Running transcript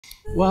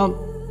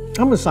Well,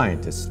 I'm a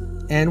scientist,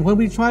 and when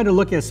we try to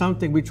look at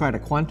something, we try to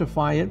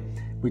quantify it,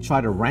 we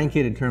try to rank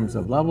it in terms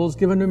of levels,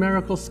 give a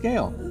numerical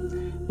scale.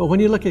 But when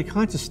you look at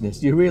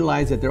consciousness, you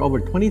realize that there are over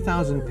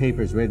 20,000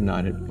 papers written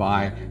on it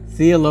by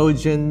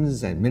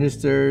theologians and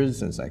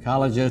ministers and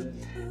psychologists.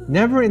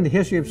 Never in the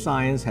history of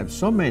science have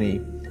so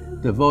many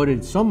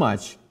devoted so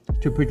much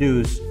to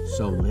produce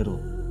so little.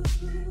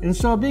 And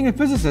so being a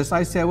physicist,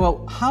 I said,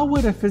 well, how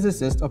would a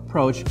physicist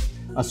approach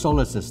a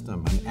solar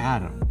system, an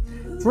atom?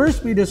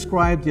 First, we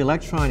describe the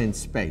electron in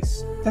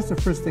space. That's the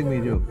first thing we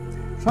do.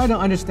 Try to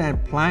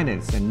understand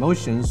planets and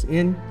motions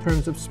in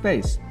terms of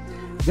space.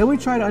 Then we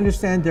try to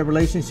understand their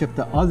relationship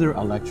to other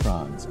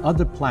electrons,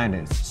 other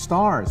planets,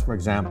 stars, for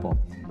example,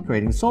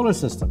 creating solar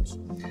systems.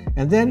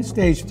 And then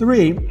stage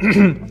 3,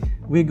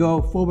 we go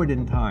forward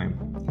in time,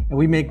 and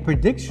we make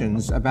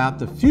predictions about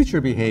the future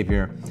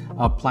behavior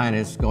of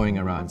planets going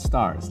around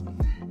stars.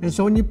 And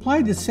so when you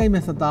apply the same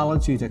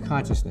methodology to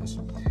consciousness,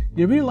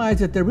 you realize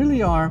that there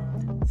really are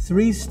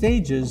 3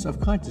 stages of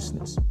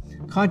consciousness.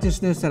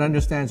 Consciousness that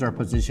understands our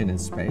position in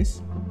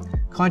space,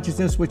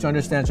 consciousness which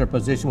understands our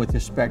position with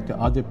respect to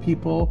other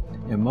people,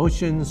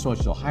 emotions,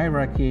 social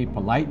hierarchy,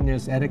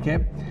 politeness,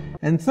 etiquette,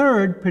 and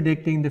third,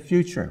 predicting the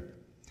future.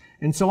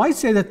 And so I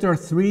say that there are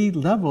 3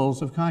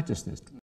 levels of consciousness.